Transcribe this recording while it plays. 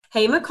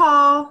Hey,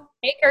 McCall.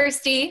 Hey,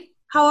 Kirsty.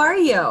 How are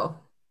you?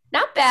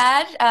 Not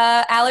bad.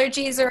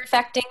 Allergies are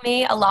affecting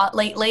me a lot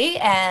lately,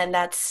 and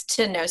that's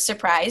to no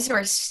surprise.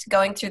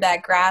 Going through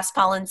that grass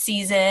pollen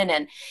season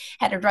and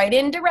headed right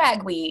into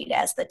ragweed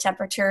as the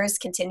temperatures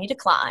continue to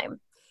climb.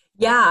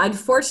 Yeah,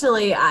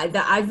 unfortunately,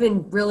 I've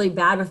been really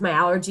bad with my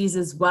allergies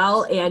as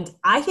well. And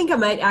I think I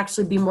might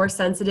actually be more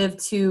sensitive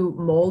to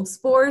mold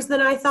spores than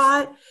I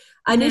thought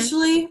Hmm.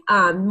 initially.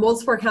 Mold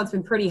spore count's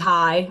been pretty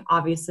high.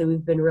 Obviously,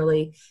 we've been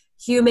really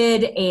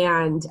humid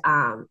and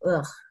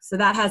so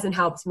that hasn't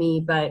helped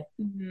me. But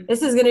Hmm.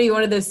 this is going to be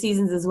one of those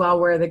seasons as well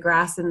where the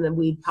grass and the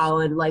weed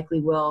pollen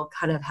likely will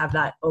kind of have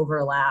that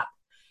overlap.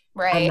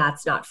 And Right.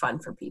 that's not fun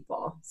for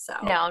people. So.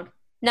 No,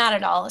 not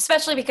at all.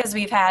 Especially because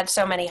we've had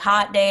so many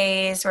hot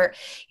days where,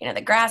 the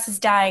grass is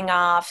dying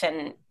off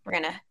and we're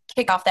going to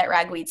kick off that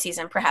ragweed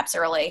season perhaps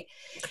early.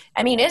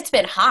 I mean, it's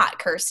been hot,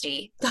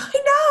 Kirsty. I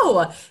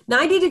know.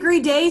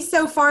 90-degree days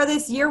so far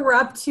this year. We're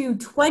up to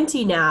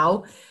 20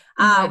 now,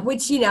 Hmm.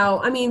 which,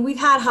 I mean, we've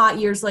had hot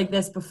years like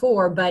this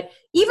before, but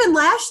even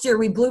last year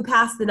we blew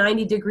past the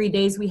 90-degree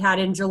days we had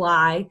in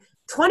July.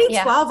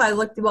 Yeah.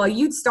 2012, well,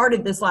 you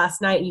started this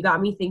last night. You got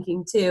me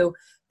thinking too.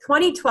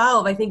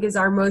 2012, I think, is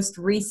our most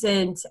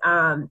recent,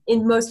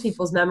 in most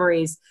people's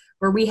memories,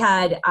 where we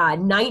had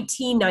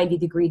 19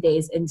 90-degree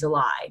days in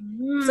July.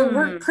 So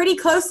we're Hmm. pretty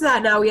close to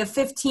that now. We have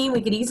 15.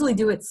 We could easily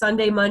do it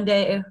Sunday,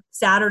 Monday,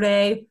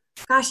 Saturday.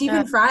 Gosh,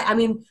 even Friday. I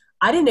mean,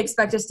 I didn't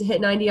expect us to hit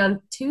 90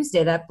 on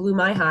Tuesday. That blew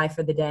my high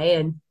for the day.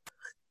 And,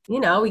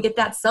 we get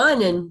that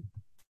sun and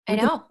I we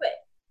can know. do it.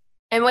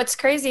 And what's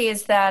crazy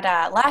is that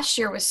last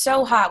year was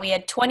so hot. We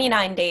had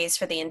 29 days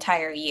for the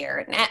entire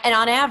year. And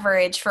on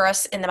average, for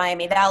us in the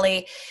Miami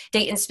Valley,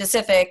 Dayton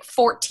specific,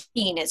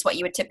 14 is what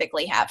you would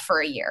typically have for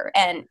a year.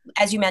 And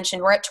as you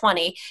mentioned, we're at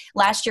 20.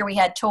 Last year, we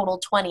had total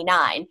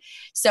 29.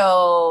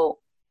 So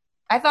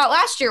I thought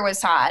last year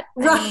was hot.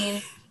 I Right. mean,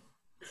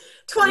 hmm?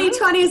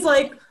 2020 is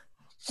like,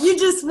 you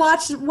just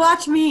watch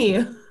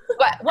me.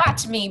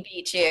 Watch me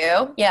beat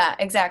you. Yeah,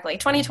 exactly.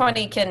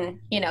 2020 can,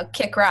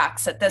 kick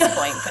rocks at this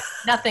point, but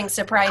nothing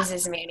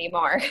surprises me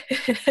anymore.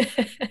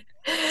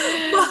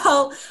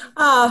 Well,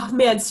 oh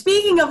man,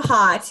 speaking of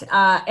hot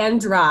and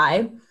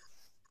dry,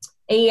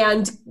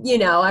 and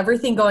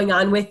everything going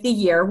on with the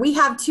year, we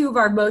have two of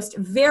our most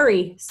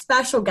very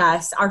special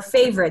guests, our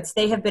favorites.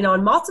 They have been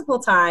on multiple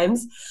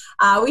times.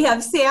 We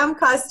have Sam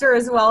Custer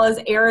as well as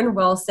Aaron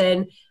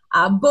Wilson.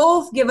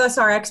 Both give us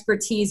our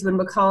expertise when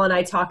McCall and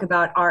I talk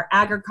about our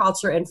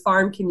agriculture and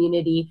farm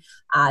community.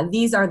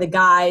 These are the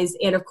guys,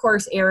 and of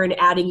course Aaron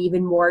adding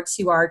even more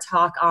to our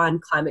talk on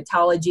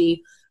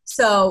climatology.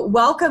 So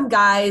welcome,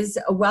 guys.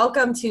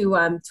 Welcome to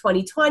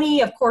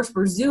 2020. Of course,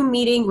 we're Zoom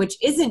meeting, which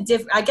isn't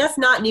I guess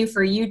not new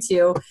for you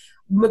two.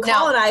 McCall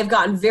No. and I have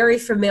gotten very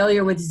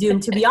familiar with Zoom.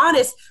 To be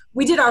honest,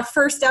 we did our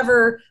first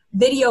ever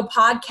video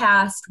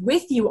podcast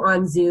with you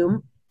on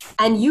Zoom,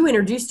 and you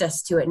introduced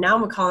us to it. Now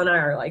McCall and I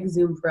are like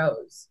Zoom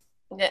pros.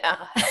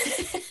 Yeah.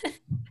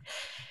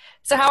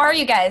 So how are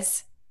you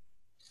guys?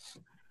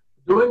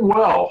 Doing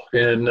well,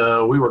 and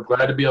we were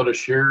glad to be able to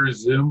share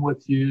Zoom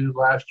with you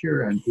last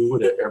year. And who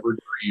would have ever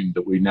dreamed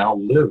that we now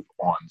live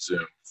on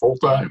Zoom full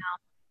I time?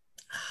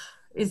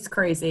 It's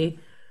crazy.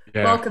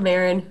 Yeah. Welcome,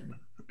 Aaron.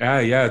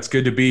 Yeah, it's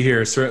good to be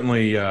here.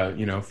 Certainly,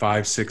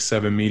 5, 6,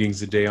 7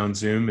 meetings a day on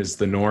Zoom is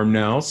the norm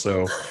now.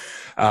 So,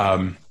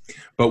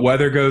 but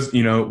weather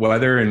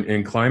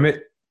and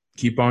climate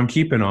keep on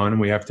keeping on.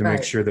 And we have to make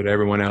Right. sure that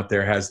everyone out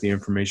there has the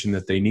information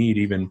that they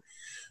need,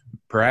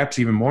 perhaps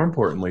even more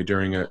importantly,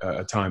 during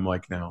a time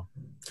like now.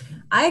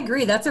 I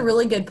agree. That's a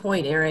really good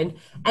point, Aaron.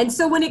 And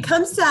so when it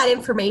comes to that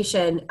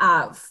information,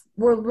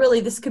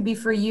 this could be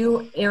for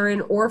you,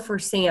 Aaron, or for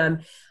Sam.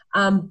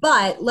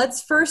 But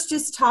let's first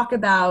just talk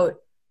about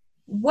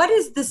what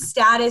is the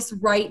status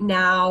right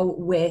now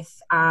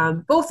with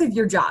both of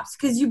your jobs?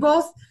 Because you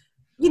both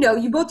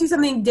do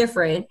something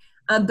different.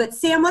 But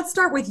Sam, let's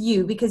start with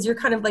you because you're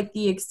kind of like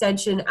the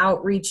extension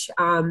outreach.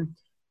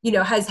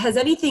 Has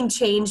anything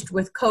changed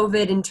with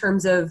COVID in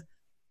terms of,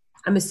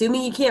 I'm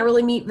assuming you can't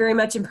really meet very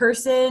much in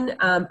person.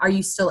 Are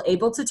you still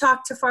able to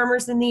talk to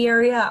farmers in the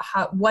area?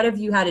 What have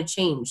you had to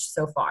change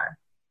so far?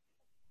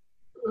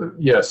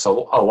 Yes, a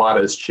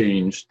lot has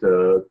changed.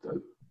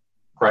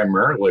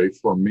 Primarily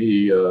for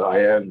me,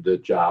 I added a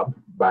job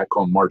back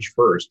on March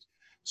 1st.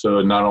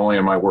 So not only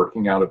am I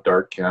working out of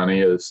Darke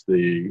County as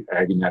the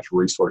Ag and Natural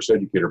Resource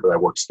Educator, but I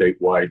work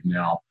statewide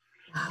now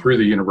Wow. through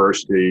the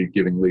university,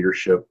 giving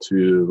leadership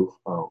to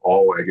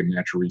all Ag and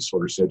Natural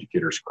Resource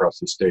Educators across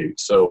the state.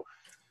 So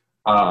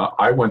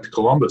I went to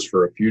Columbus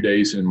for a few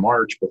days in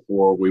March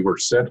before we were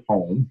sent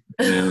home,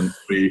 and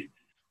we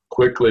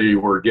quickly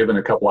were given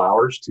a couple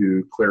hours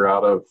to clear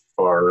out of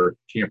our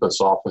campus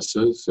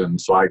offices. And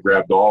so I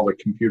grabbed all the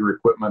computer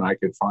equipment I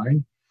could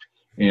find,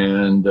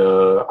 and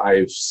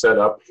I've set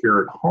up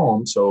here at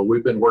home. So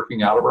we've been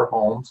working out of our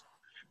homes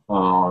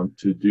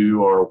to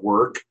do our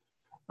work.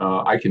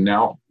 I can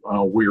now,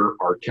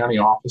 our county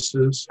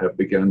offices have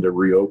begun to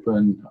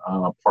reopen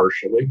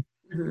partially.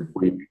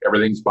 Mhm.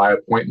 Everything's by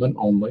appointment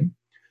only.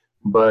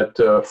 But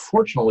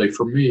fortunately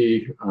for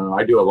me,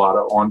 I do a lot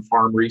of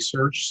on-farm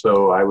research,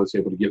 so I was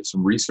able to get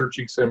some research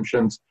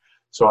exemptions.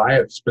 So I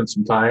have spent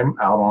some time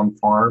out on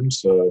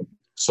farms,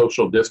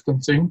 social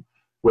distancing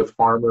with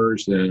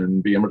farmers,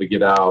 and be able to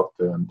get out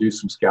and do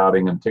some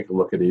scouting and take a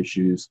look at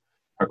issues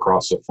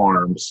across the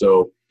farm.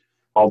 So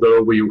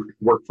although we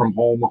work from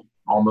home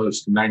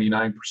almost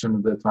 99%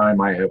 of the time,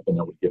 I have been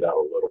able to get out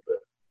a little bit.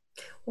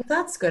 Well,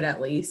 that's good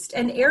at least.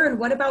 And Aaron,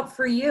 what about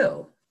for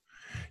you?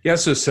 Yeah,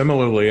 so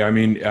similarly, I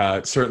mean,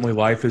 certainly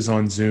life is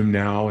on Zoom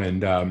now,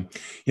 and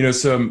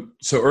so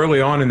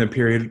early on in the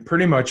period,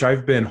 pretty much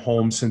I've been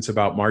home since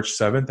about March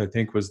 7th, I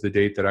think was the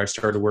date that I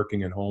started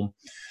working at home,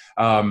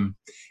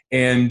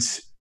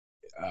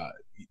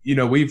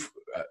 we've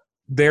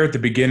there at the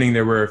beginning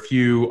there were a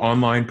few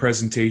online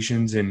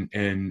presentations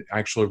and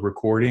actual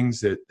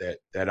recordings that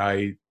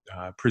I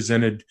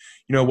presented,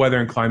 weather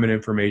and climate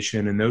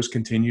information, and those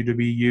continue to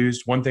be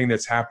used. One thing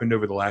that's happened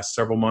over the last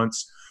several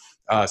months.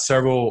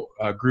 Several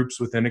groups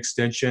within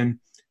Extension,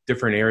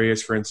 different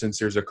areas. For instance,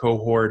 there's a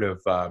cohort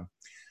of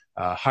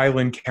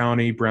Highland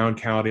County, Brown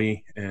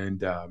County,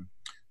 and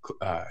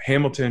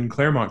Hamilton,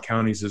 Claremont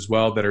counties as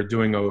well that are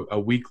doing a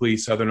weekly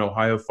Southern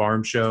Ohio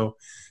farm show.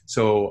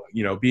 So,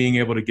 being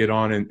able to get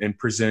on and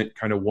present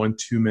kind of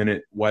 1-2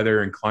 minute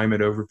weather and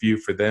climate overview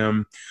for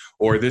them.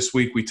 Or this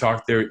week we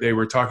talked there, they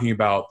were talking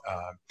about,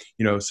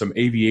 some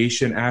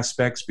aviation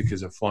aspects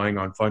because of flying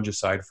on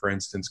fungicide, for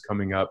instance,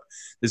 coming up.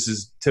 This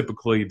is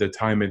typically the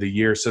time of the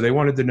year. So they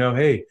wanted to know,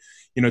 hey,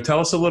 tell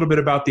us a little bit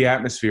about the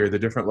atmosphere, the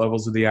different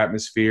levels of the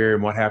atmosphere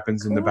and what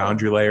happens in the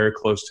boundary layer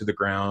close to the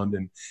ground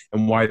and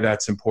why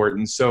that's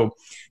important. So,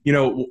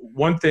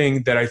 one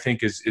thing that I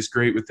think is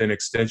great within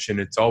Extension,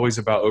 it's always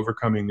about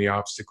overcoming the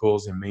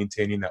obstacles and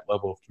maintaining that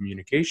level of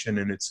communication.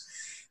 And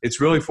it's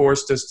really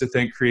forced us to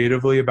think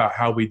creatively about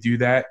how we do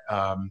that.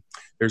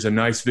 There's a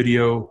nice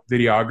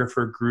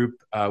videographer group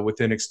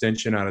within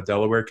Extension out of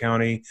Delaware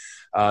County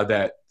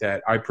that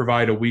I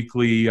provide a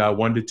weekly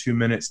 1 to 2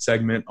 minute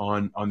segment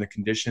on the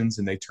conditions,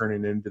 and they turn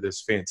it into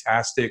this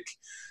fantastic,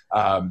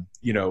 little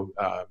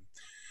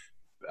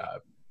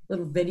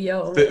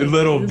video like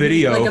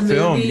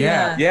film. Movie,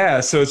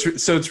 yeah. So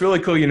it's really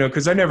cool,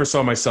 because I never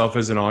saw myself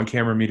as an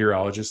on-camera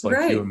meteorologist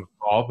like you and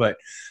McCall, but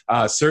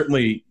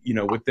certainly,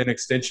 within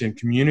Extension,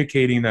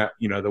 communicating that,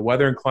 the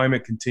weather and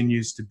climate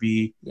continues to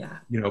be,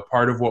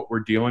 part of what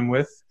we're dealing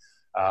with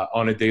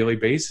on a daily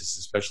basis,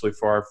 especially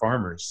for our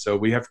farmers. So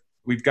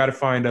we've got to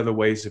find other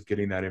ways of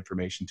getting that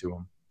information to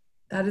them.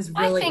 That is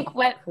really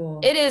cool.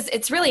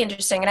 It's really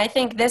interesting. And I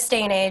think this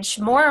day and age,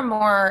 more and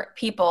more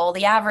people,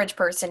 the average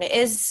person,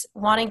 is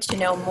wanting to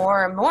know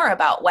more and more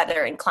about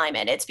weather and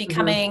climate. It's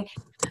becoming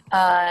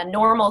a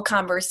normal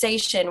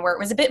conversation where it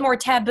was a bit more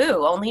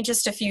taboo only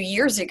just a few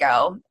years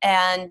ago.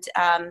 And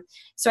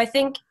so I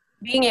think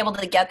being able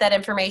to get that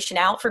information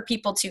out for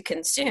people to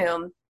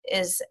consume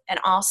is an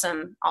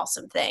awesome,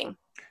 awesome thing.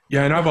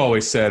 Yeah, and I've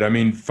always said,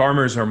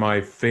 farmers are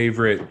my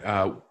favorite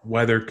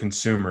weather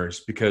consumers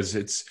because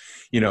it's,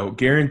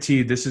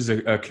 guaranteed this is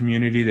a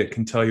community that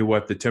can tell you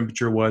what the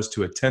temperature was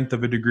to 1/10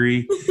 of a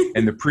degree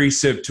and the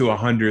precip to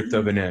 1/100th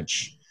of an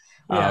inch.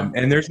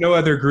 And there's no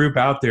other group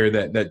out there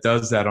that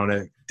does that on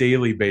a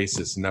daily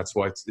basis. And that's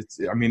why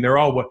they're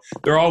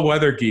all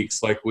weather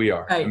geeks like we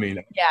are.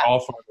 Right. All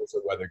farmers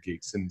are weather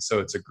geeks. And so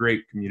it's a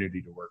great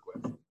community to work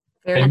with.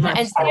 And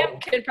Sam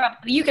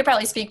you could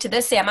probably speak to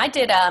this, Sam. I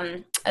did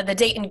the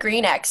Dayton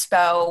Green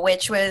Expo,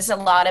 which was a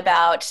lot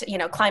about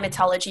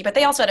climatology, but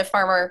they also had a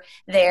farmer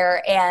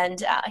there,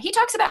 and he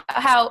talks about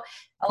how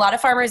a lot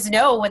of farmers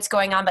know what's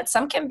going on, but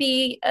some can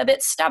be a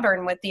bit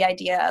stubborn with the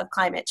idea of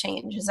climate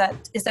change. Is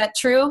that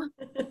true?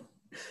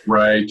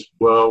 Right.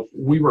 Well,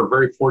 we were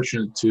very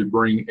fortunate to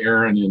bring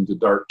Aaron into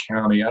Darke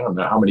County. I don't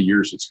know how many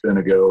years it's been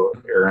ago,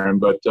 Aaron,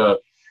 but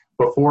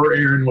before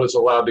Aaron was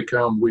allowed to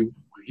come,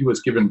 he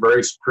was given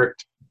very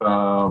strict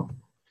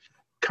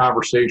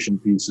conversation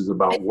pieces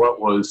about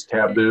what was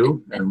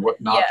taboo and what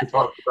not to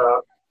talk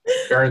about.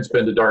 Aaron's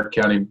been to Darke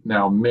County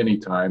now many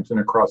times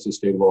and across the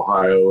state of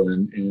Ohio,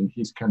 and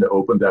he's kind of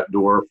opened that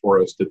door for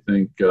us to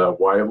think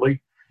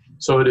widely.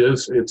 So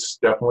it's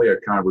definitely a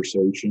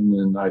conversation.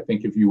 And I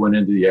think if you went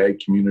into the ag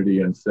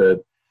community and said,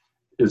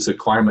 is the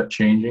climate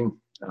changing?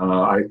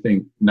 I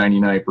think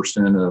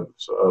 99%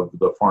 of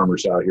the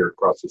farmers out here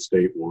across the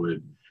state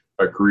would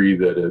agree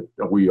that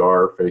we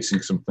are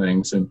facing some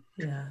things, and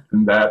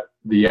that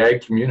the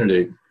ag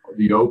community,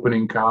 the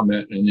opening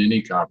comment in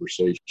any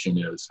conversation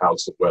is,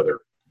 how's the weather?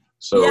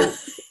 So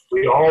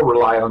we all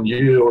rely on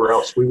you, or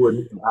else we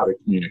wouldn't know how to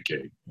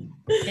communicate.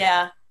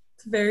 Yeah.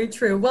 It's very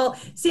true. Well,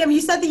 Sam, you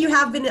said that you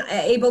have been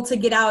able to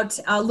get out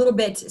a little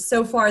bit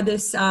so far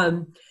this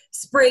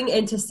spring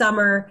into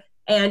summer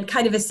and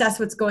kind of assess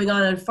what's going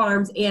on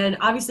farms. And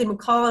obviously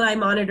McCall and I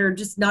monitor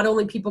just not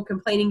only people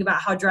complaining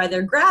about how dry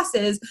their grass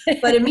is,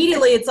 but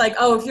immediately it's like,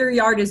 oh, if your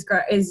yard is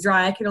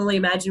dry, I can only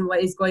imagine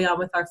what is going on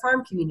with our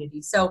farm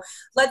community. So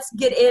let's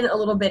get in a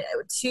little bit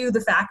to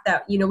the fact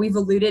that, we've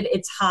alluded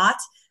it's hot.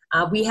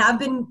 We have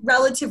been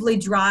relatively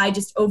dry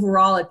just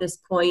overall at this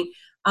point.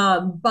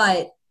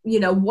 But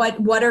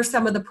what are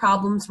some of the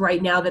problems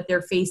right now that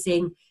they're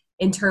facing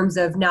in terms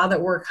of now that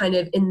we're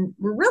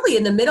we're really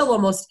in the middle,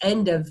 almost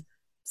end of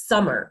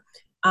summer.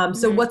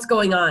 So what's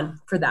going on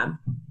for them?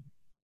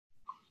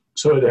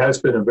 So it has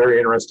been a very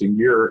interesting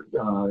year.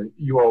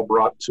 You all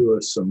brought to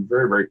us some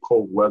very, very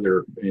cold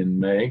weather in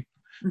May,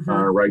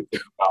 right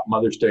there about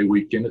Mother's Day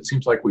weekend. It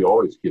seems like we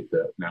always get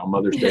that now,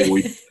 Mother's Day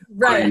weekend.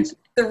 Right. Crazy.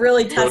 They're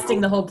really testing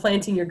the whole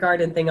planting your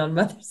garden thing on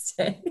Mother's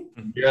Day.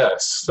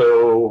 Yes.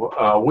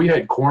 So we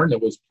had corn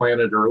that was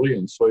planted early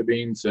and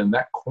soybeans, and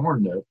that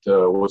corn that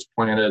was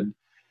planted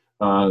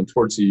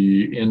towards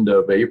the end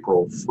of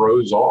April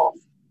froze off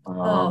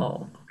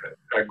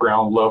at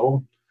ground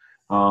level.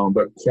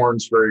 But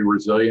corn's very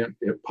resilient.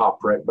 It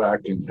popped right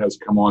back and has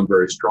come on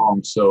very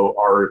strong. So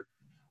our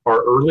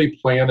early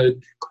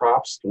planted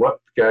crops, what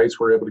guys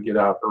were able to get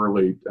out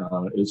early,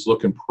 is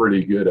looking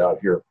pretty good out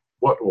here.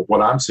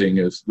 What I'm seeing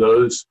is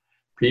those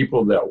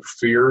people that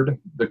feared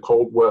the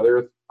cold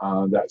weather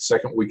that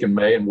second week in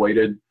May and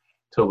waited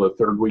till the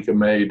third week of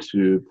May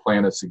to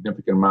plant a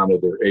significant amount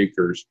of their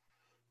acres,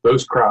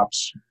 those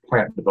crops,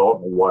 plant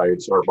development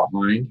wise, are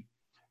behind.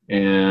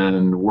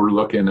 And we're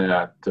looking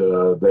at,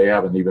 they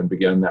haven't even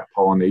begun that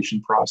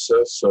pollination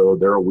process. So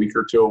they're a week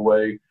or two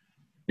away.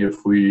 If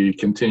we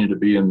continue to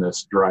be in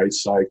this dry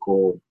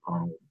cycle,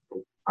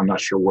 I'm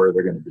not sure where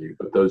they're going to be.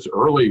 But those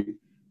early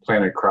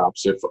planted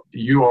crops, if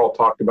you all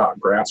talked about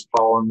grass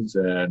pollens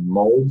and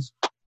molds,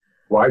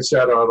 well, I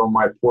sat out on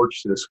my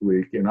porch this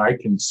week and I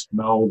can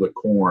smell the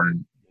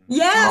corn.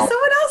 Yeah,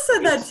 someone else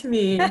said that to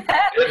me.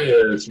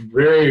 It is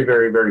very,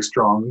 very, very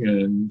strong.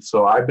 And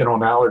so I've been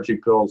on allergy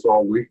pills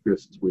all week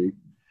this week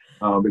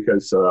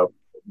because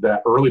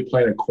that early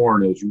planted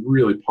corn is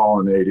really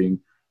pollinating.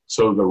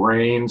 So the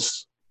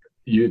rains,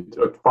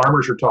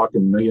 farmers are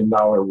talking $1 million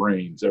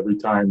rains every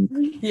time.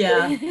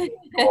 Yeah.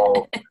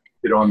 All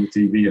get on the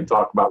TV and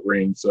talk about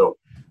rain. So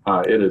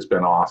it has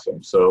been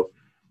awesome. So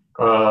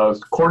corn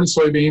and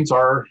soybeans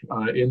are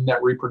in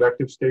that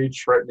reproductive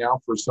stage right now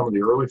for some of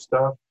the early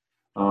stuff.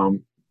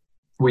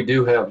 We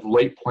do have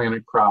late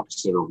planted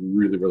crops that are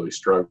really, really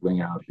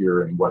struggling out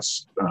here in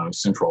west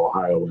central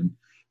Ohio.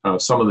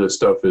 And some of this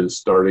stuff is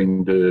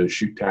starting to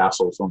shoot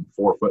tassels on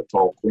 4-foot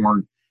tall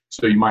corn.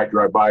 So you might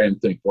drive by and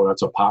think, well,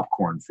 that's a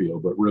popcorn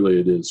field, but really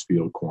it is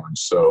field corn.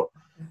 So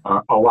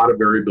a lot of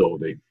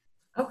variability.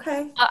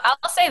 Okay.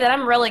 I'll say that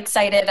I'm really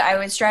excited. I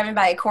was driving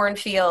by a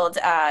cornfield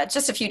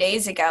just a few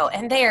days ago,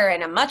 and they are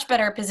in a much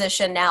better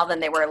position now than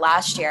they were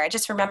last year. I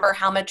just remember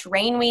how much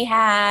rain we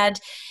had.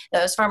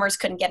 Those farmers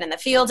couldn't get in the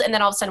field, and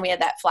then all of a sudden we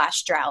had that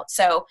flash drought.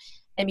 So,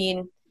 I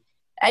mean,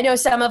 I know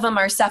some of them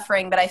are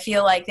suffering, but I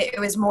feel like it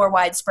was more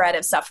widespread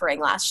of suffering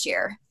last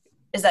year.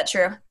 Is that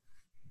true?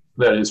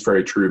 That is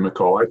very true,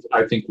 Nicole.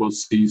 I think we'll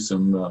see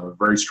some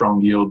very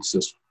strong yields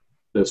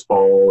this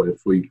fall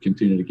if we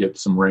continue to get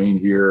some rain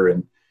here.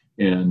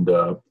 And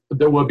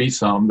there will be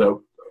some that,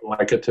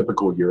 like a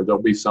typical year,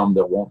 there'll be some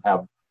that won't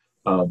have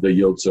the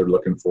yields they're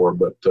looking for.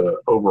 But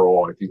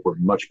overall, I think we're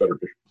in much better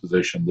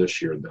position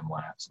this year than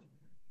last.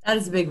 That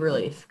is a big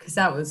relief because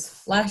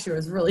last year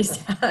was really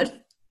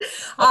sad.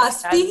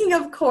 Speaking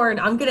of corn,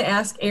 I'm going to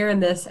ask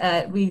Aaron this.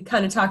 We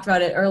kind of talked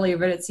about it earlier,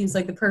 but it seems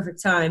like the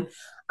perfect time.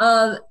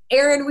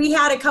 Aaron, we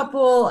had a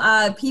couple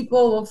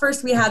people. Well,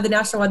 first we had the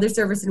National Weather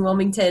Service in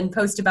Wilmington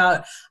post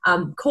about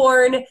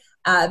corn,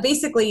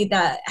 basically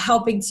that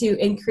helping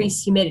to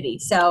increase humidity.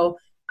 So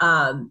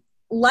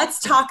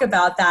let's talk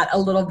about that a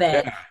little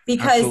bit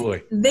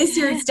because this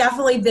year it's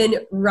definitely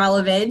been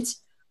relevant.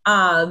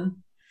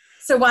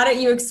 So why don't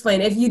you explain?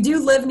 If you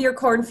do live near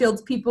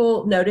cornfields,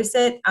 people notice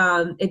it.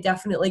 It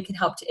definitely can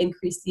help to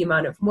increase the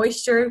amount of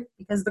moisture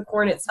because the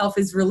corn itself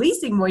is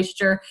releasing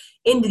moisture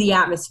into the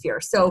atmosphere.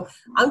 So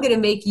I'm going to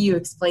make you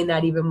explain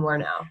that even more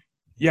now.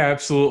 Yeah,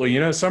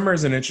 absolutely. Summer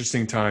is an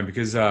interesting time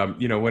because,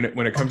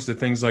 when it comes to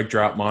things like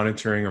drought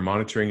monitoring or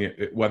monitoring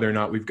whether or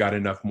not we've got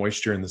enough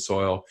moisture in the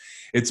soil,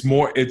 it's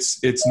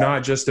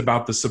not just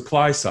about the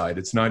supply side.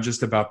 It's not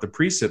just about the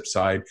precip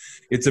side.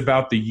 It's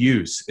about the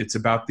use. It's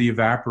about the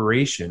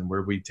evaporation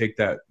where we take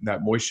that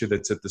moisture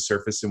that's at the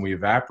surface and we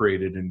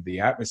evaporate it into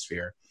the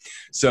atmosphere.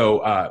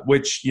 So,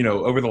 which,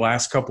 over the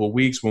last couple of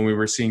weeks when we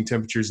were seeing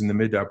temperatures in the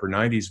mid to upper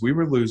 90s, we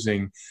were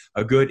losing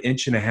a good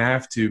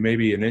 1.5 to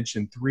maybe 1.75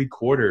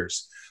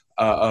 inches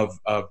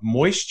of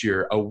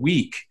moisture a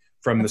week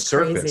from the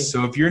surface. Crazy.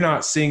 So if you're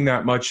not seeing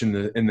that much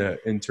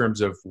in terms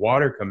of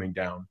water coming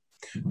down,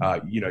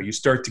 you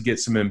start to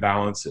get some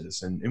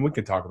imbalances, and we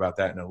can talk about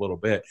that in a little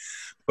bit.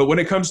 But when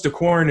it comes to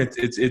corn,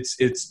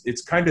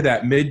 it's kind of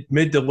that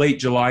mid to late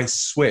July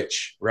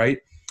switch, right?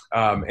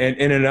 And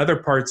in other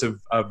parts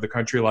of the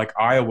country like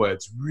Iowa,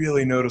 it's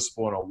really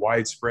noticeable on a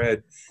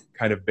widespread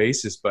kind of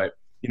basis. But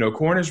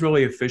corn is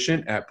really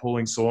efficient at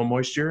pulling soil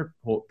moisture,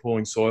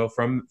 pulling soil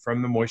from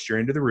the moisture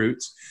into the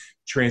roots,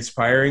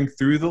 transpiring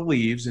through the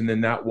leaves, and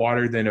then that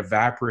water then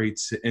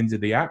evaporates into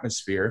the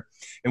atmosphere.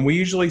 And we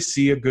usually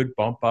see a good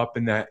bump up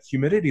in that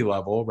humidity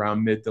level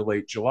around mid to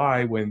late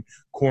July when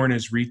corn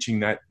is reaching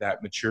that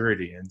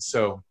maturity. And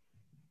so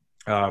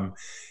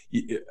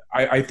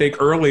I think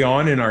early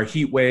on in our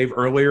heat wave,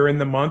 earlier in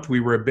the month, we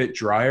were a bit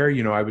drier.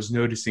 I was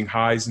noticing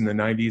highs in the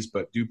 90s,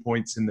 but dew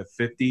points in the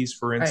 50s,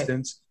 for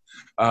instance.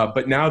 Right.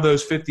 But now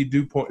those 50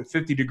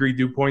 degree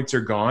dew points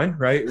are gone,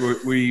 right?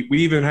 We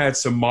even had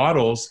some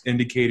models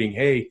indicating,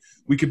 hey,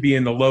 we could be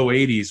in the low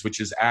 80s, which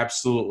is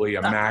absolutely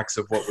a max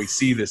of what we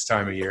see this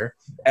time of year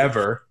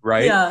ever,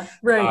 right? Yeah,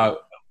 right.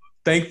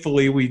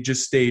 Thankfully, we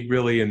just stayed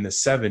really in the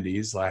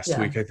 70s last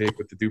week, I think,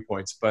 with the dew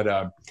points. But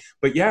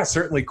yeah,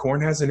 certainly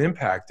corn has an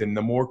impact. And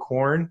the more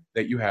corn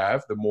that you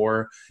have, the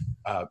more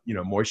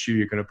moisture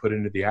you're going to put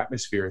into the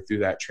atmosphere through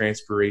that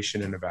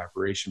transpiration and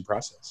evaporation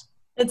process.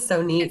 It's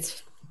so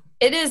neat.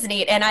 It is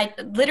neat. And I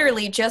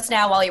literally just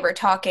now while you were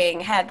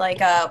talking had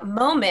like a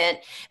moment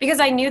because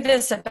I knew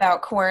this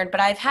about corn, but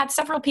I've had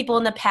several people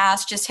in the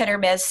past just hit or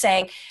miss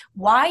saying,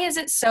 why is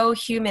it so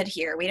humid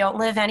here? We don't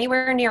live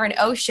anywhere near an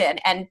ocean.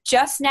 And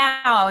just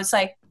now I was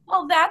like,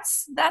 well,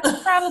 that's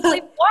probably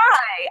why.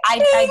 I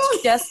knew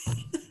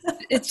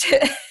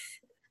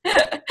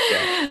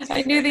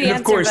the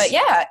answer, but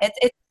yeah,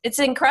 it's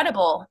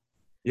incredible.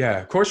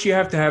 Yeah, of course you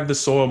have to have the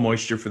soil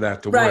moisture for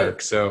that to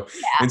work. So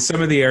in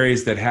some of the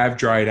areas that have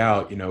dried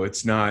out,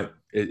 it's not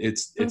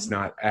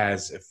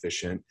as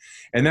efficient.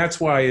 And that's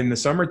why in the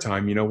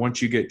summertime,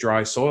 once you get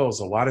dry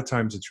soils, a lot of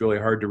times it's really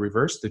hard to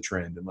reverse the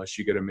trend unless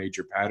you get a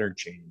major pattern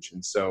change.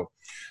 And so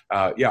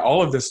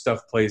all of this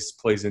stuff plays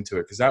into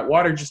it because that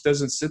water just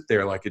doesn't sit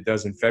there like it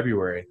does in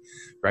February,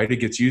 right?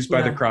 It gets used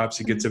by the crops,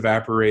 it gets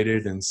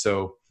evaporated. And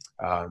so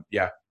I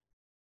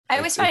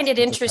always find it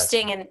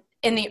interesting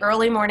in the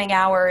early morning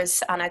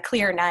hours on a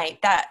clear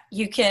night that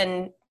you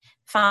can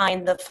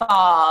find the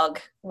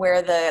fog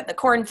where the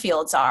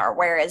cornfields are,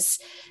 whereas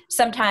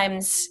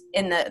sometimes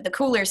in the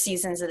cooler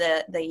seasons of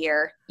the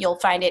year, you'll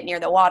find it near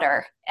the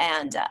water.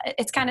 And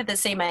it's kind of the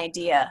same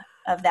idea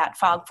of that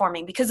fog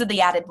forming because of the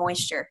added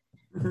moisture.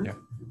 Mm-hmm.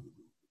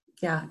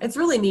 Yeah, it's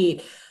really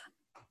neat.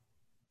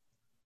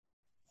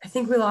 I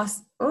think we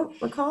lost. Oh,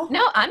 a call?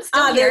 No, I'm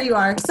still here. There you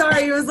are.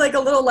 Sorry, it was like a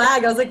little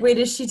lag. I was like, wait,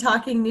 is she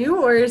talking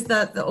new or is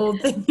that the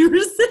old thing you were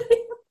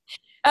saying?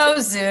 Oh,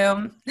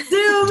 Zoom.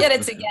 Get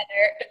it together.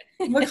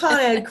 McCall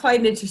had quite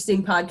an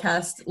interesting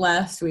podcast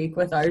last week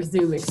with our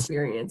Zoom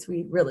experience.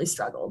 We really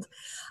struggled.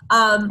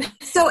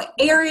 So,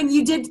 Aaron,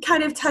 you did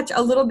kind of touch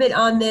a little bit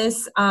on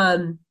this.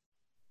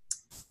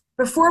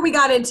 Before we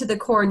got into the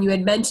corn, you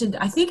had mentioned,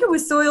 I think it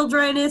was soil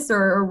dryness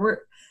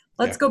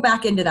let's go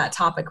back into that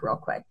topic real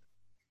quick.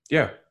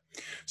 Yeah.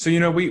 So,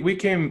 we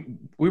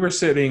were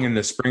sitting in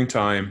the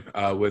springtime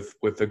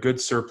with a good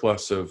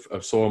surplus of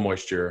soil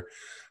moisture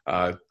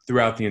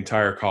throughout the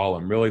entire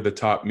column. Really the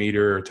top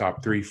meter or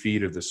top 3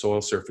 feet of the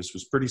soil surface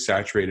was pretty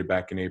saturated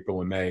back in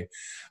April and May.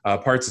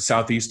 Parts of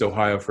Southeast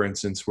Ohio, for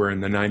instance, were in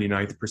the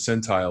 99th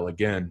percentile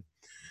again.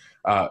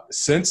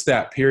 Since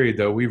that period,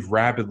 though, we've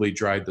rapidly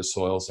dried the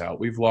soils out.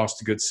 We've lost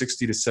a good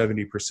 60 to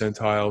 70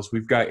 percentiles.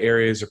 We've got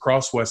areas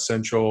across West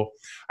Central,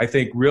 I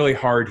think really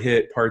hard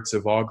hit parts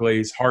of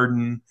Auglaize,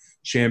 Hardin,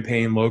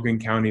 Champaign, Logan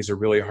counties are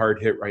really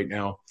hard hit right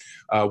now,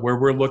 where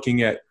we're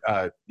looking at,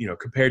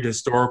 compared to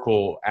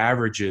historical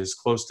averages,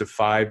 close to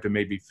 5 to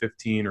maybe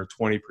 15 or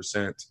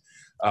 20%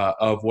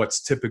 of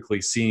what's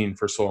typically seen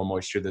for soil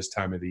moisture this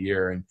time of the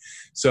year. And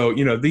so,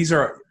 these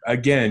are,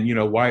 again,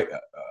 why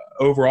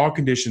overall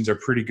conditions are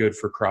pretty good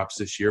for crops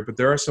this year, but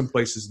there are some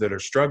places that are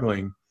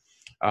struggling.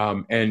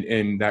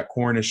 And that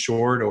corn is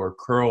short or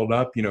curled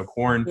up,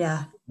 corn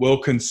will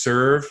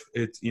conserve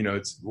it.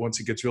 It's once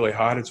it gets really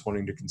hot, it's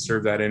wanting to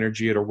conserve that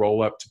energy. It'll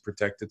roll up to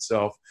protect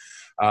itself.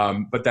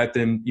 But that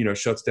then,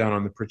 shuts down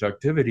on the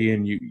productivity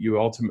and you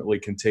ultimately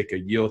can take a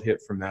yield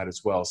hit from that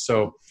as well.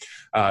 So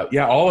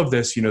all of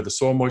this, the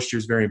soil moisture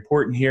is very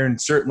important here. And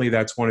certainly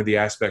that's one of the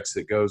aspects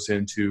that goes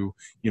into,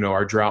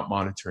 our drought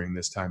monitoring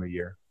this time of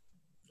year.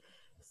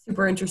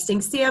 Super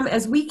interesting. Sam,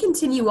 as we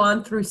continue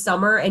on through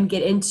summer and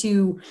get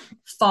into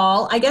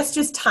fall, I guess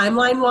just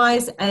timeline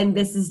wise, and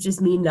this is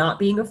just me not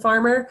being a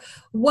farmer,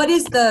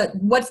 what's the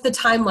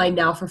timeline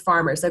now for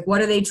farmers? Like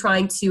what are they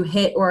trying to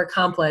hit or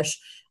accomplish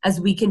as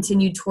we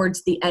continue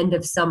towards the end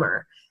of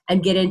summer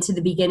and get into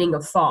the beginning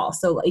of fall?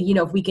 So,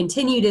 if we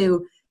continue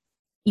to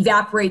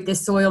evaporate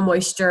this soil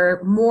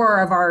moisture,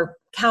 more of our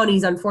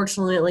counties,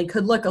 unfortunately,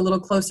 could look a little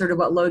closer to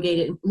what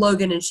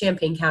Logan and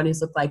Champaign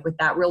counties look like with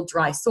that real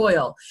dry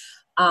soil.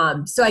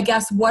 So I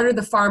guess what are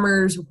the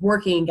farmers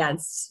working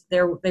against?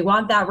 They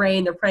want that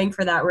rain. They're praying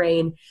for that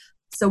rain.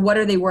 So what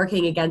are they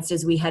working against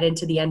as we head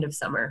into the end of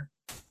summer?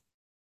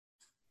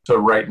 So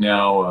right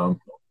now,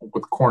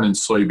 with corn and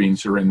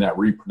soybeans are in that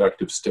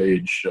reproductive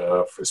stage,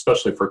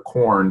 especially for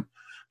corn,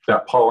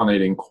 that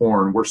pollinating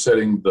corn, we're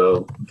setting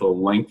the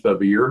length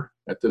of ear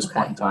at this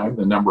point in time,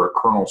 the number of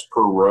kernels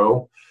per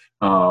row.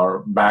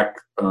 Back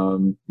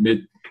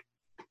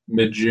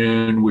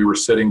mid-June, we were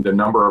setting the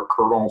number of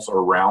kernels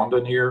around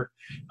an ear.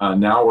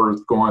 Now we're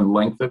going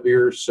length of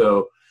ear.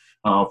 So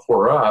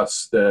for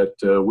us, that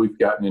we've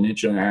gotten 1.5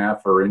 inches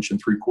or 1.75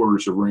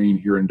 inches of rain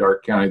here in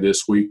Darke County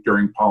this week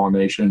during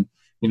pollination.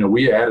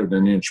 We added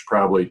 1 inch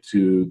probably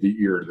to the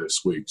ear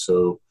this week.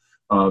 So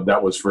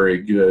that was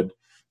very good.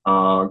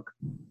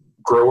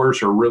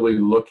 growers are really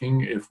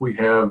looking, if we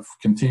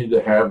continue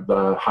to have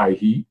the high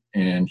heat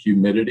and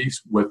humidities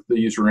with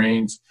these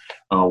rains,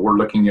 we're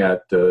looking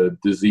at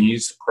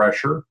disease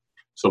pressure.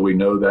 So we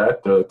know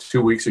that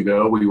 2 weeks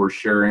ago we were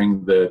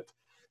sharing that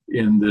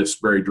in this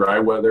very dry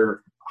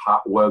weather,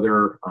 hot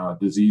weather,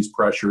 disease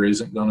pressure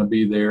isn't going to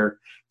be there.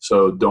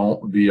 So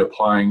don't be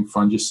applying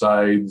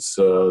fungicides.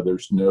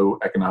 There's no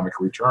economic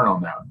return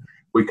on that.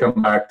 We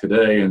come back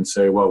today and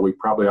say, well, we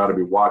probably ought to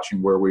be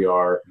watching where we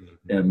are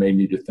and may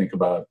need to think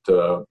about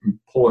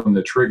pulling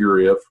the trigger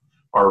if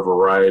our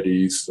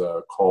varieties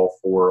call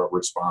for a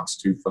response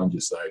to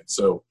fungicide.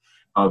 So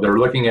they're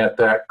looking at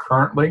that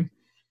currently.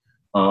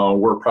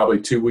 We're probably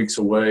 2 weeks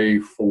away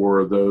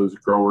for those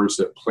growers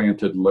that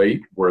planted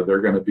late, where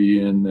they're going to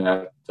be in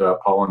that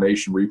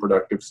pollination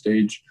reproductive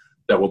stage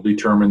that will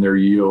determine their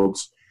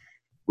yields.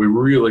 We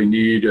really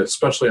need,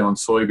 especially on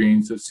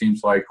soybeans, it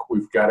seems like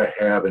we've got to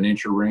have an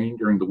inch of rain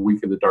during the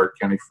week of the Darke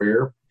County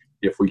Fair.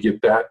 If we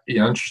get that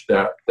inch,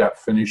 that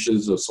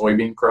finishes a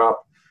soybean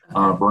crop,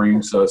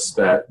 brings us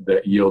that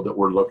yield that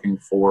we're looking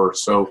for.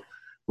 So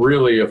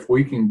really, if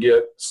we can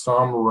get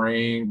some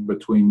rain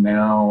between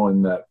now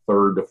and that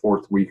 3rd to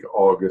 4th week of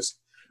August,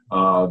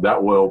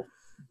 that will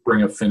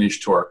bring a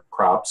finish to our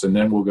crops, and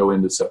then we'll go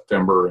into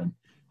September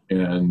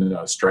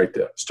and start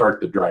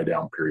the dry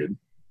down period.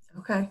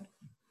 Okay.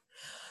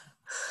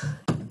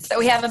 So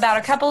we have about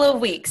a couple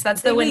of weeks.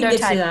 That's the window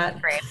time.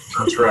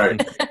 That's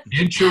right.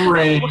 Inch of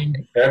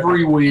rain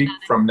every week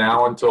from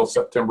now until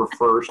September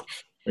 1st,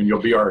 and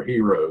you'll be our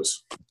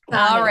heroes.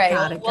 All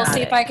right. We'll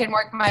see if I can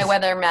work my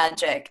weather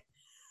magic.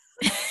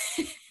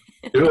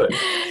 Do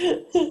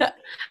it.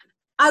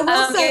 I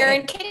will say,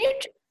 Erin, can you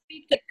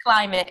speak to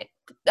climate?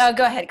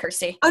 Go ahead,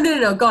 Kirsty. Oh,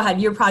 no. Go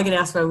ahead. You're probably going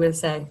to ask what I'm going to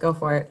say. Go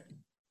for it.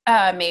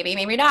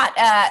 Maybe not.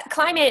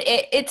 Climate,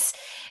 it's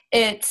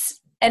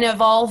an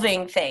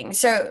evolving thing.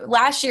 So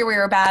last year we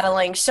were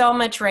battling so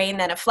much rain,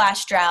 then a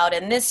flash drought,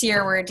 and this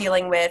year we're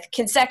dealing with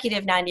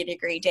consecutive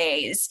 90-degree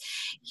days.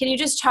 Can you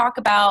just talk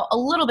a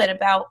little bit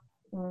about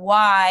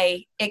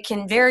why it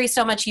can vary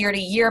so much year to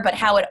year, but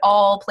how it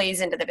all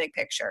plays into the big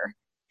picture?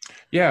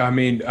 Yeah, I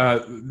mean,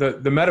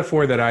 the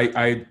metaphor that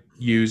I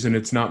use, and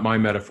it's not my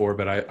metaphor,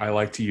 but I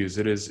like to use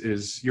it,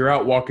 is you're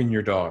out walking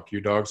your dog.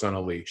 Your dog's on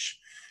a leash.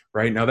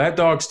 Right now, that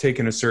dog's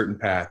taking a certain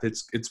path.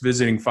 It's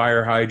visiting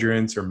fire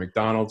hydrants or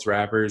McDonald's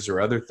wrappers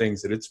or other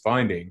things that it's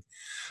finding.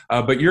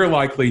 But you're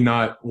likely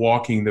not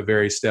walking the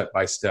very step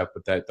by step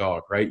with that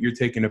dog, right? You're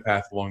taking a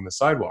path along the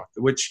sidewalk,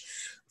 which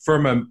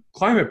from a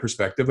climate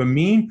perspective, a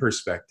mean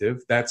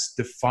perspective, that's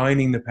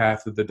defining the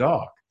path of the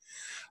dog.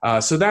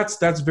 So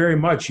that's very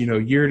much,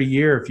 year to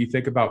year, if you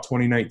think about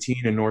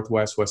 2019 in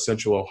Northwest, West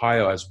Central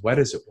Ohio, as wet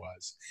as it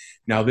was.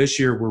 Now this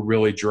year we're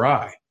really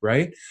dry,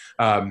 right?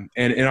 And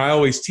I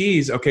always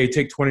tease, okay,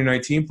 take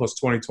 2019 plus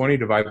 2020,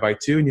 divide by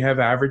 2, and you have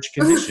average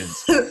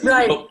conditions.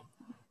 Right.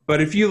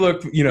 But if you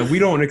look, we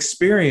don't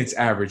experience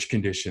average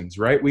conditions,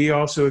 right? We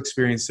also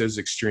experience those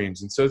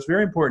extremes. And so it's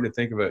very important to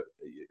think of it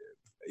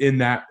in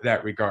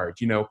that regard.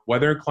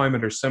 Weather and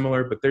climate are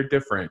similar, but they're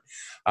different.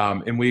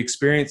 And we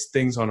experience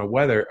things on a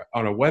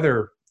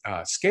weather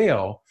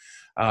scale,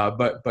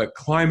 but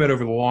climate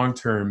over the long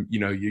term,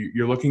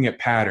 you're looking at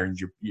patterns.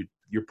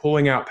 You're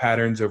pulling out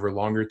patterns over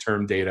longer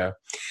term data.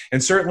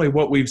 And certainly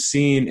what we've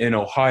seen in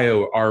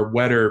Ohio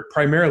are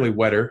primarily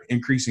wetter,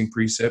 increasing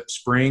precip,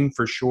 spring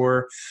for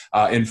sure,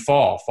 and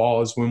fall.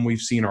 Fall is when we've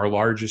seen our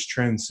largest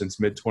trends since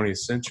mid-20th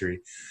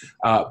century.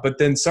 But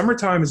then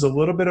summertime is a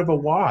little bit of a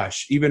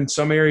wash. Even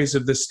some areas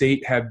of the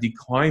state have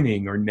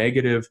declining or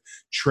negative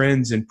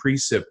trends in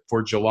precip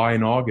for July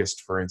and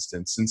August, for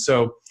instance. And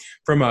so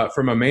from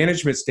a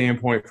management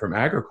standpoint, from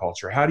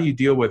agriculture, how do you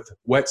deal with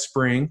wet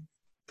spring,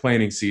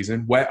 planting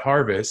season, wet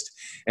harvest,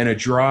 and a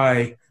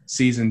dry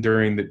season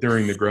during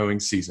the growing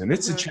season?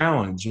 It's a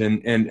challenge,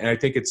 and I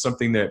think it's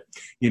something that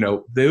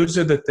those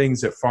are the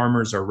things that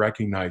farmers are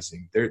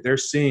recognizing. They're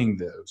seeing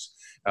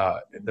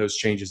those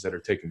changes that are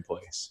taking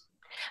place.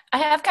 I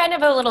have kind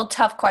of a little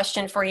tough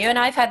question for you, and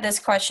I've had this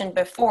question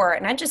before,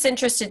 and I'm just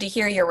interested to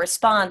hear your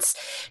response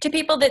to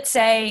people that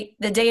say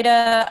the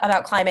data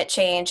about climate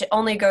change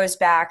only goes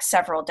back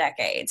several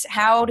decades.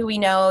 How do we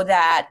know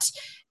that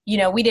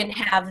we didn't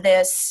have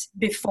this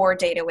before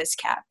data was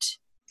kept?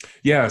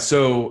 Yeah,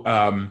 so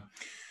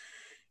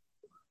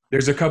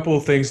there's a couple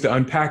of things to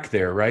unpack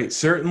there, right?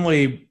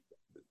 Certainly,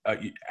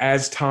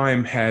 as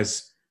time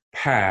has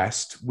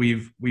passed,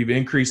 we've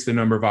increased the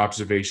number of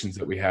observations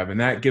that we have, and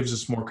that gives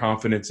us more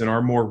confidence in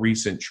our more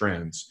recent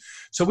trends.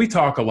 So we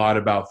talk a lot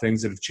about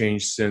things that have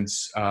changed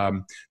since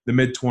the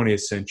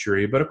mid-20th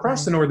century, but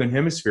across the Northern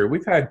Hemisphere,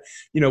 we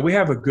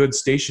have a good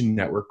station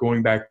network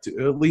going back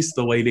to at least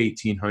the late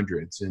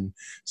 1800s. And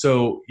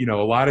so, a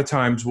lot of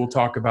times we'll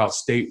talk about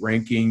state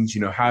rankings,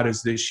 how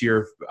does this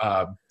year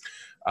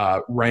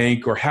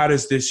rank, or how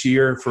does this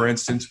year, for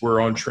instance, we're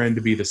on trend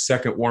to be the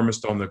second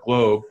warmest on the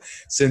globe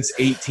since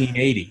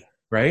 1880.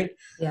 right?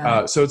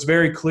 Yeah. So it's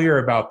very clear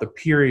about the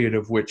period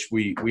of which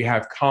we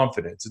have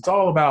confidence. It's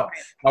all about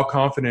how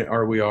confident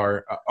are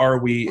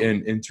we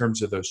in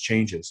terms of those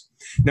changes.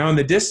 Now, in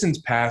the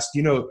distant past,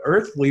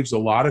 Earth leaves a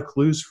lot of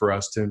clues for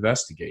us to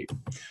investigate.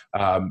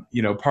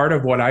 Part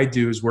of what I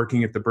do is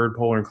working at the Bird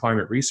Polar and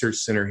Climate Research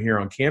Center here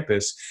on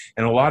campus,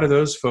 and a lot of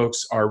those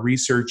folks are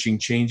researching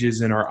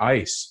changes in our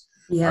ice.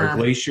 Our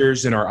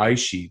glaciers and our ice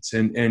sheets.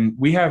 And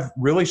we have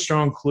really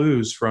strong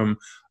clues from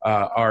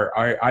our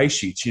ice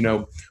sheets.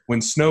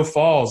 When snow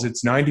falls,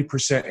 it's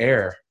 90%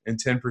 air and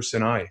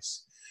 10%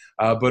 ice.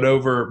 But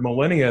over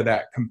millennia,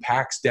 that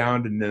compacts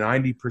down to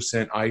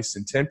 90% ice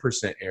and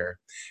 10% air.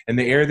 And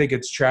the air that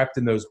gets trapped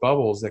in those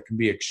bubbles that can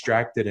be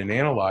extracted and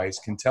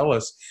analyzed can tell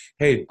us,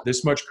 hey,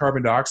 this much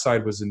carbon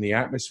dioxide was in the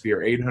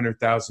atmosphere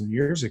 800,000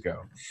 years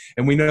ago.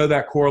 And we know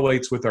that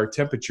correlates with our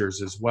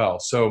temperatures as well.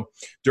 So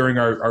during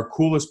our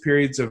coolest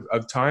periods of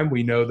time,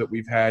 we know that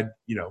we've had,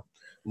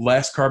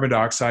 less carbon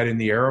dioxide in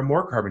the air or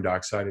more carbon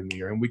dioxide in the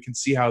air. And we can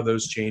see how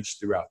those change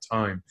throughout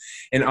time.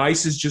 And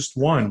ice is just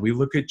one. We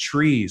look at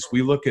trees.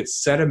 We look at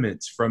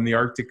sediments from the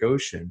Arctic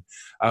Ocean.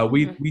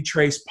 We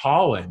trace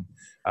pollen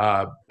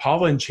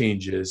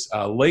changes,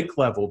 lake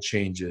level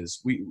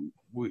changes.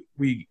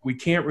 We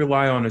can't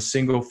rely on a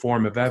single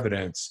form of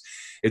evidence.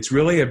 It's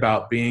really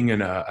about being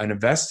an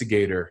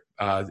investigator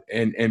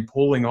and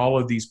pulling all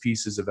of these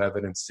pieces of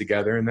evidence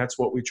together. And that's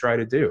what we try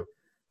to do.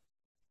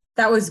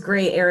 That was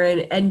great,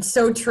 Aaron, and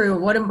so true.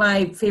 One of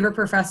my favorite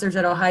professors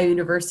at Ohio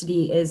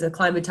University is a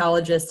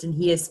climatologist, and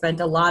he has spent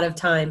a lot of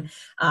time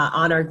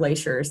on our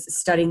glaciers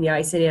studying the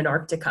ice in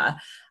Antarctica.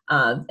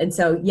 And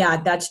so,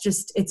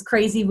 it's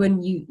crazy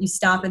when you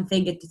stop and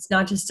think it's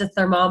not just a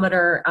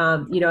thermometer,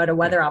 at a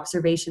weather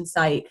observation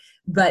site,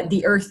 but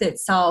the Earth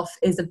itself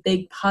is a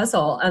big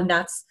puzzle, and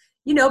that's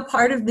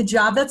part of the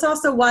job. That's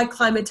also why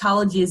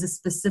climatology is a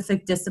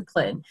specific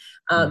discipline.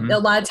 A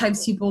lot of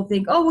times people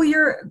think, oh, well,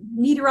 you're a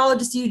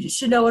meteorologist, you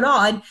should know it all.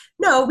 And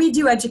no, we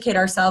do educate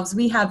ourselves.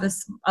 We have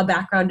a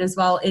background as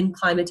well in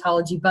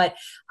climatology, but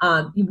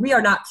we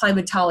are not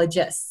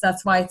climatologists.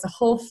 That's why it's a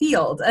whole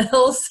field, a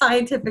whole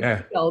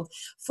scientific field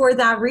for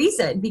that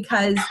reason,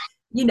 because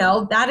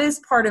that is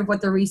part of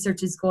what the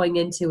research is going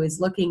into, is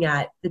looking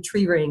at the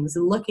tree rings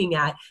and looking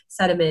at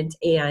sediment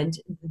and,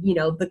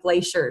 the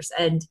glaciers.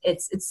 And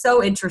it's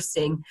so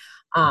interesting.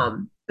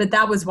 But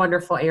that was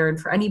wonderful, Aaron,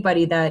 for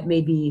anybody that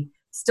maybe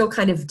still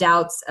kind of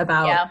doubts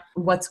about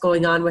what's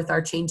going on with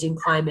our changing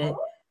climate.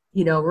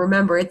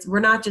 Remember, we're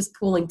not just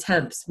pooling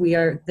temps.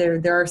 There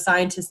are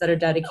scientists that are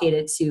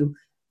dedicated to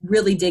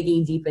really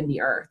digging deep in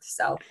the earth.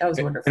 So that was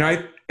wonderful.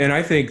 And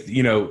I think,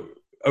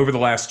 over the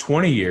last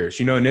 20 years,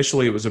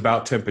 initially it was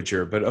about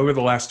temperature, but over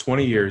the last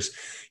 20 years,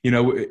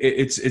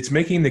 it's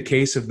making the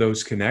case of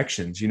those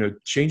connections,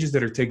 changes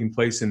that are taking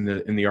place in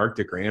the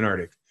Arctic or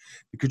Antarctic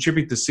that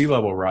contribute to sea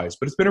level rise.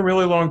 But it's been a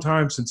really long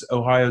time since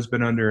Ohio's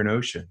been under an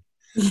ocean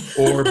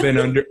or been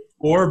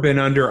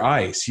under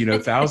ice,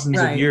 thousands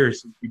of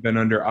years since we've been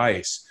under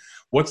ice.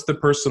 What's the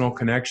personal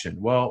connection?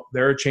 Well,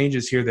 there are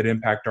changes here that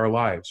impact our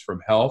lives,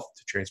 from health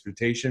to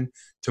transportation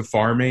to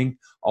farming,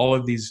 all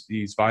of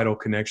these vital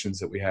connections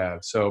that we have.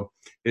 So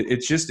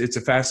it's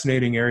a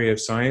fascinating area of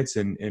science,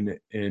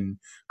 and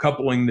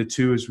coupling the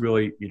two is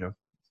really,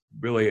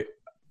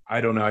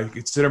 I don't know. I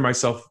consider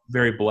myself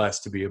very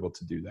blessed to be able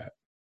to do that.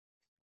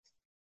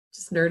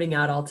 Just nerding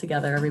out all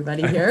together,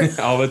 everybody here.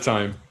 All the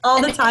time.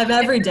 All the time,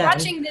 every day.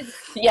 Watching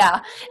this,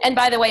 and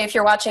by the way, if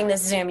you're watching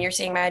this Zoom, you're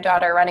seeing my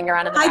daughter running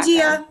around in the background.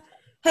 Hi, Gia.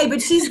 Hey,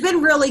 but she's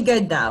been really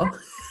good, though.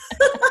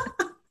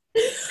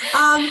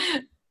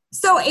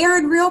 So,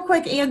 Aaron, real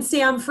quick, and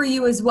Sam, for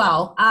you as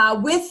well.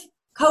 With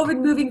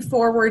COVID moving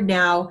forward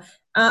now,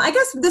 I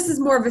guess this is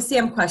more of a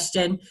Sam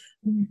question.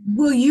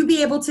 Will you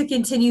be able to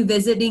continue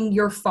visiting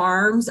your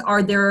farms?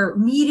 Are there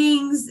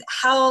meetings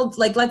held?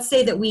 Like, let's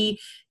say that we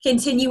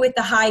continue with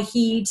the high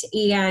heat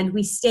and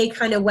we stay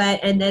kind of wet,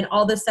 and then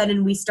all of a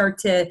sudden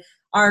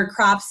our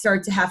crops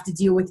start to have to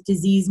deal with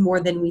disease more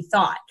than we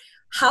thought.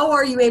 How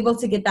are you able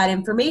to get that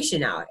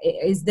information out?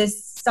 Is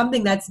this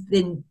something that's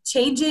been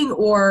changing,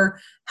 or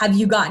have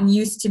you gotten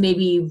used to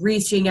maybe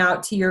reaching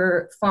out to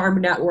your farm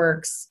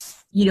networks,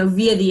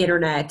 via the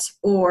internet,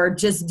 or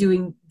just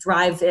doing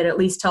drive and at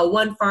least tell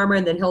one farmer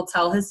and then he'll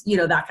tell his,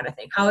 that kind of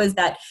thing? How is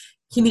that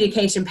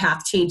communication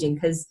path changing?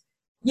 Because,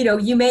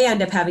 you may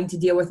end up having to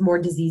deal with more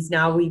disease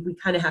now. We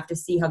kind of have to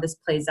see how this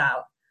plays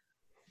out.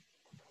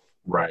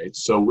 Right.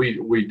 So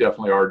we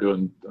definitely are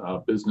doing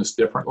business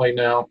differently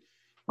now.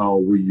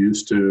 We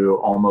used to,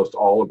 almost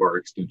all of our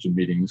extension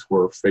meetings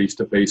were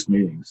face-to-face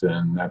meetings,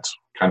 and that's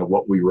kind of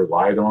what we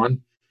relied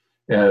on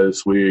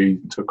as we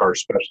took our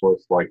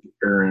specialists like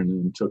Aaron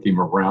and took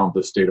him around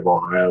the state of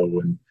Ohio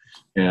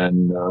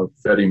and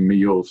fed him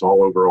meals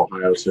all over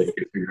Ohio so he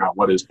could figure out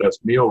what his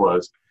best meal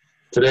was.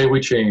 Today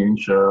we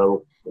changed.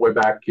 Way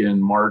back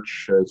in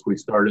March, as we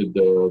started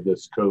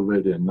this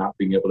COVID and not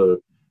being able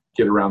to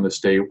get around the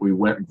state, we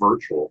went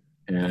virtual,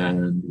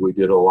 and we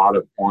did a lot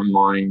of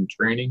online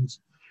trainings.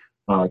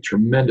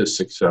 Tremendous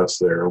success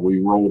there.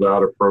 We rolled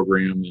out a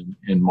program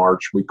in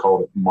March. We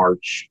called it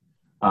March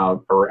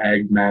or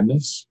Ag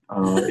Madness.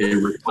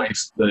 It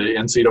replaced the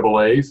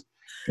NCAAs.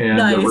 And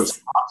Nice. The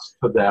response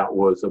to that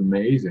was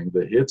amazing,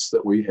 the hits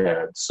that we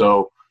had.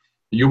 So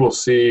you will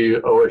see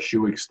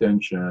OSU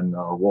Extension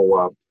roll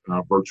out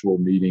virtual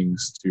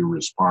meetings to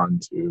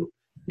respond to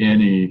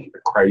any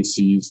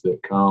crises that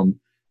come,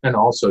 and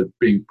also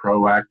being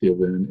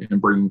proactive in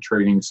bringing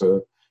trainings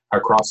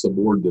across the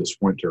board this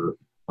winter.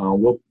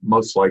 Will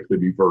most likely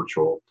be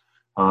virtual.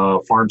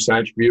 Farm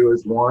Sanctuary View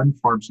is one.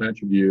 Farm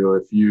Sanctuary View,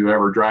 if you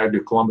ever drive to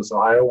Columbus,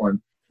 Ohio,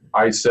 on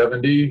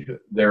I-70,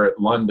 there at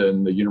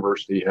London, the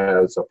university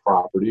has a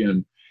property,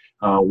 and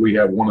we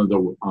have one of the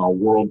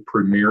world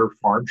premier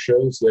farm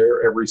shows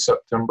there every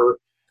September.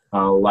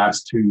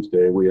 Last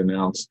Tuesday, we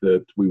announced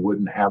that we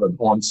wouldn't have an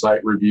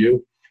on-site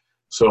review.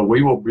 So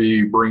we will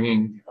be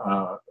bringing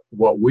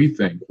what we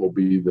think will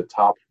be the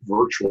top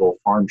virtual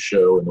farm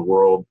show in the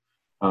world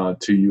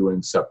to you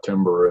in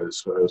September,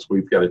 as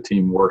we've got a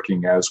team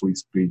working as we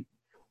speak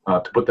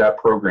to put that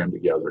program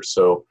together.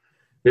 So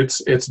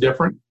it's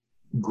different.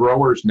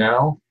 Growers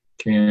now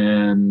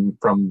can,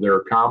 from their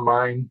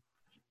combine,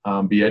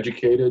 be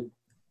educated,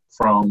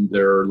 from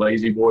their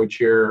lazy boy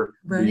chair,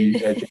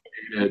 be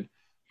educated,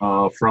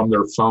 from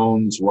their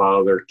phones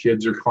while their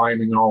kids are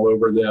climbing all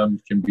over them,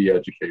 can be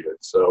educated.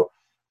 So,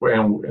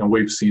 and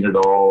we've seen it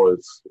all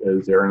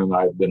as Aaron and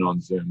I have been on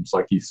Zooms,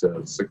 like he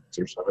says, 6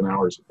 or 7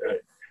 hours a day.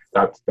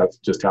 That's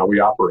just how we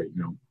operate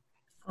now.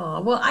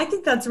 Oh, well, I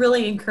think that's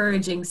really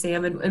encouraging,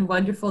 Sam, and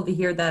wonderful to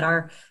hear that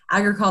our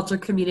agriculture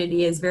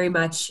community is very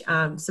much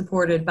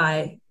supported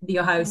by the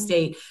Ohio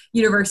State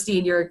University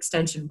and your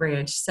extension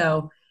branch.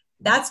 So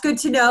that's good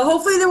to know.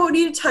 Hopefully they won't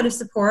need a ton of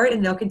support,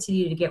 and they'll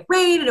continue to get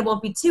rain, and it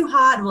won't be too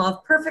hot, and we'll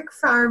have perfect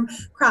farm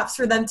crops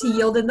for them to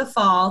yield in the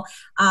fall.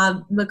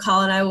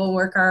 McCall and I will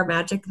work our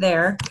magic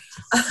there.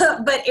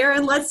 But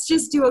Aaron, let's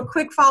just do a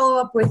quick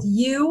follow-up with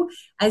you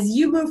as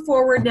you move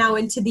forward now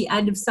into the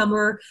end of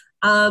summer.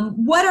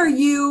 What are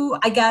you,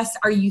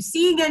 are you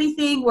seeing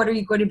anything? What are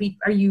you going to be,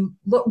 are you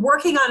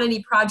working on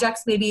any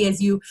projects maybe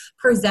as you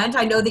present?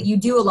 I know that you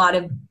do a lot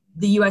of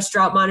the U.S.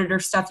 Drought Monitor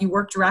stuff. You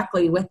work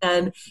directly with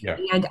them,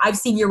 and I've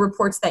seen your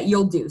reports that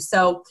you'll do.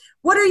 So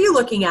what are you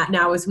looking at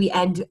now as we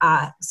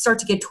start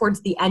to get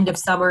towards the end of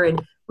summer,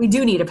 and we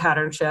do need a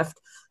pattern shift?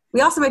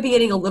 We also might be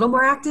getting a little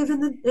more active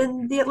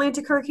in the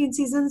Atlantic hurricane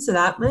season, so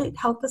that might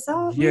help us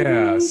out.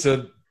 Yeah,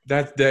 so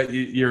that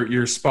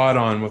you're spot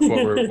on with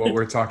what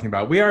we're talking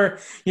about. We are,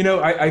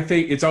 I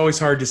think it's always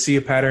hard to see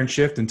a pattern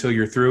shift until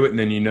you're through it, and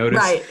then you notice.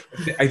 Right.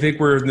 I think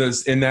we're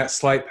in that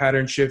slight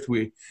pattern shift.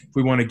 If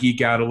we want to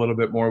geek out a little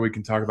bit more, we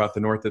can talk about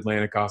the North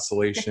Atlantic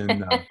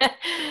Oscillation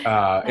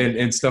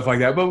and stuff like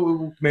that. But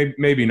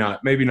maybe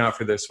not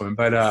for this one.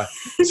 But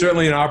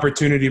certainly an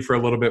opportunity for a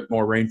little bit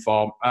more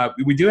rainfall.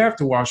 We do have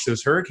to watch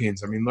those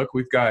hurricanes. I mean, look,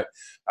 we've got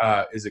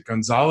is it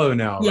Gonzalo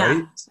now,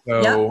 right?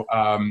 So.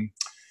 Yep.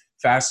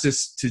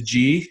 Fastest to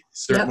G,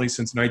 certainly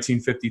since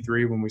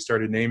 1953 when we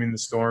started naming the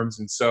storms.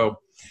 And so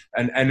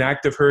an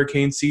active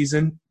hurricane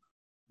season,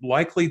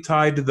 likely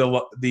tied to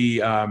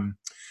the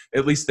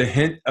at least the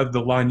hint of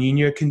the La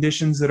Nina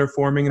conditions that are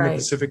forming in the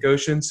Pacific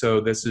Ocean. So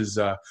this is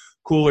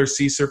cooler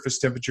sea surface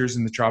temperatures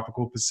in the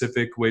tropical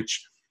Pacific,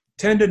 which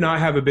tend to not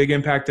have a big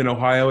impact in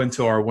Ohio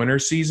until our winter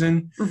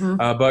season,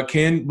 but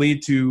can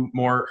lead to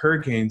more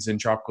hurricanes and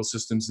tropical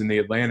systems in the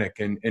Atlantic.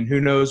 And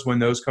who knows when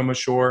those come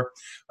ashore.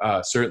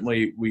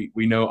 Certainly we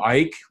know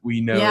Ike,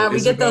 we know we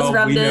Isabel, get those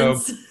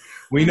remnants.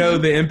 We know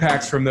the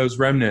impacts from those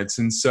remnants.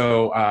 And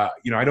so, I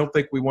don't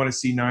think we want to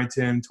see 9,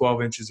 10,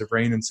 12 inches of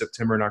rain in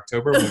September and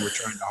October when we're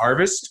trying to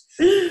harvest.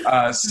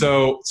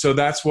 So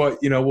that's what,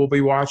 we'll be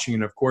watching.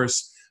 And of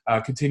course,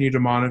 continue to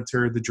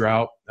monitor the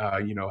drought,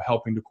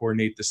 helping to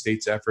coordinate the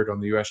state's effort on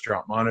the U.S.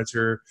 Drought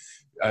Monitor,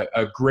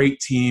 a great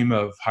team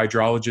of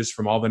hydrologists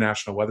from all the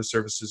national weather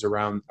services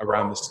around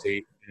the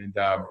state,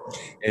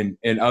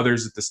 and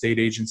others at the state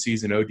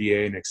agencies and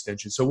ODA and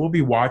Extension. So we'll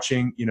be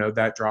watching,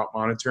 that drought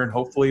monitor, and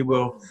hopefully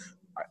we'll,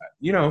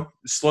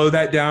 slow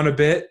that down a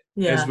bit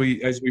as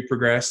we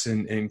progress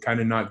and kind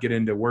of not get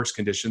into worse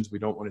conditions. We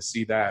don't want to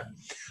see that.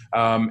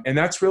 And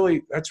that's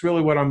really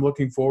what I'm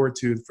looking forward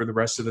to for the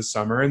rest of the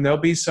summer. And there'll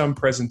be some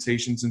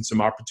presentations and some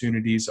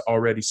opportunities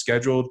already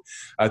scheduled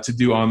to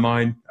do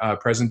online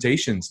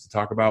presentations, to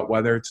talk about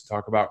weather, to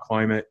talk about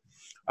climate,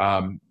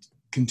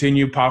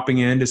 continue popping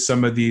into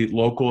some of the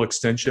local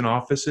extension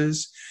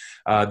offices.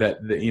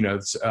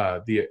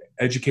 The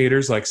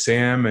educators like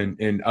Sam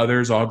and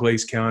others,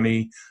 Auglaize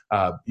County,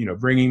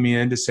 bringing me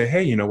in to say,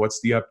 hey,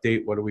 what's the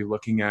update? What are we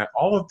looking at?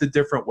 All of the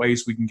different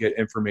ways we can get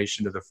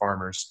information to the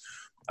farmers.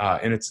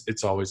 And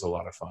it's always a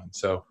lot of fun.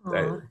 So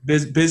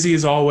busy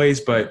as always,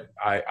 but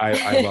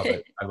I love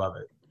it. I love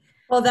it.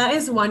 Well, that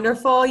is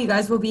wonderful. You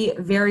guys will be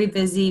very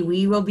busy.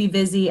 We will be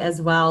busy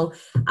as well.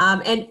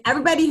 And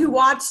everybody who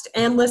watched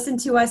and listened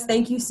to us,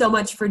 thank you so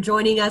much for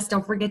joining us.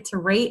 Don't forget to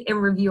rate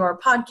and review our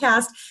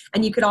podcast.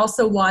 And you could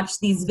also watch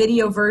these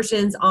video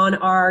versions on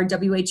our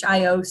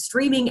WHIO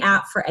streaming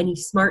app for any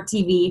smart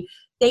TV.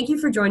 Thank you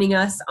for joining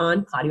us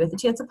on Cloudy with a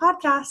Chance of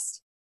Podcast.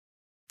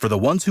 For the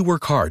ones who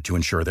work hard to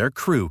ensure their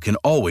crew can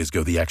always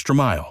go the extra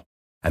mile,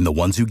 and the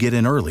ones who get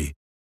in early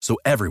so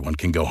everyone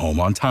can go home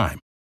on time.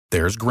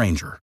 There's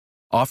Grainger,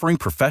 offering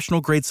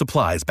professional-grade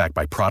supplies backed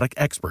by product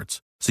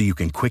experts so you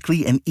can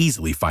quickly and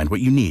easily find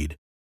what you need.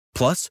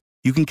 Plus,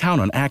 you can count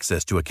on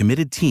access to a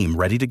committed team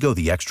ready to go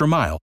the extra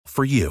mile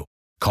for you.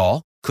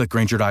 Call, click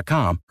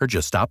Grainger.com, or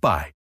just stop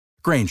by.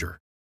 Grainger,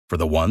 for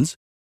the ones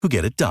who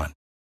get it done.